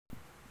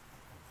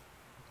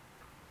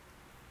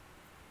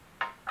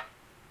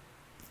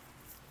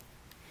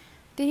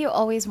Did you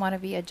always want to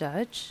be a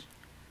judge?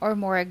 Or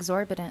more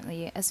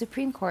exorbitantly, a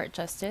Supreme Court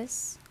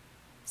justice?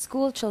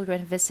 School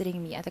children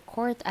visiting me at the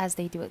court, as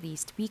they do at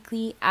least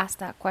weekly, ask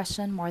that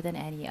question more than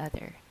any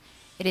other.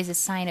 It is a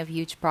sign of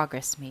huge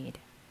progress made.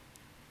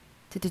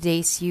 To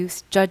today's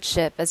youth,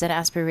 judgeship as an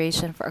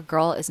aspiration for a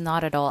girl is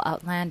not at all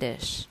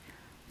outlandish.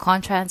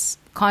 Contrast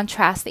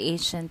the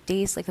ancient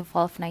days like the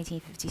fall of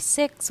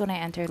 1956 when I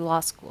entered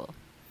law school.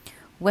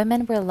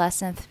 Women were less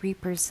than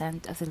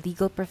 3% of the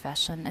legal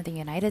profession in the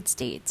United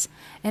States,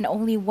 and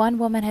only one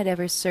woman had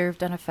ever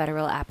served on a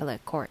federal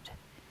appellate court.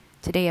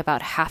 Today,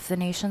 about half the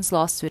nation's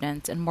law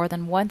students and more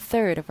than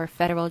one-third of our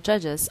federal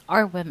judges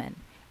are women,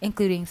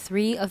 including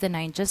 3 of the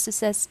 9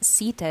 justices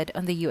seated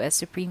on the U.S.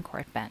 Supreme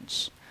Court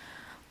bench.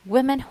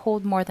 Women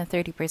hold more than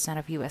 30%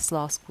 of U.S.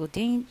 law school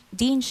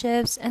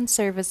deanships and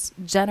serve as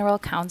general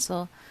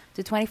counsel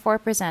to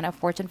 24% of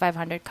Fortune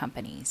 500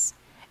 companies.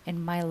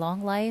 In my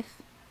long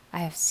life, I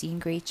have seen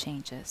great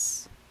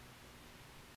changes.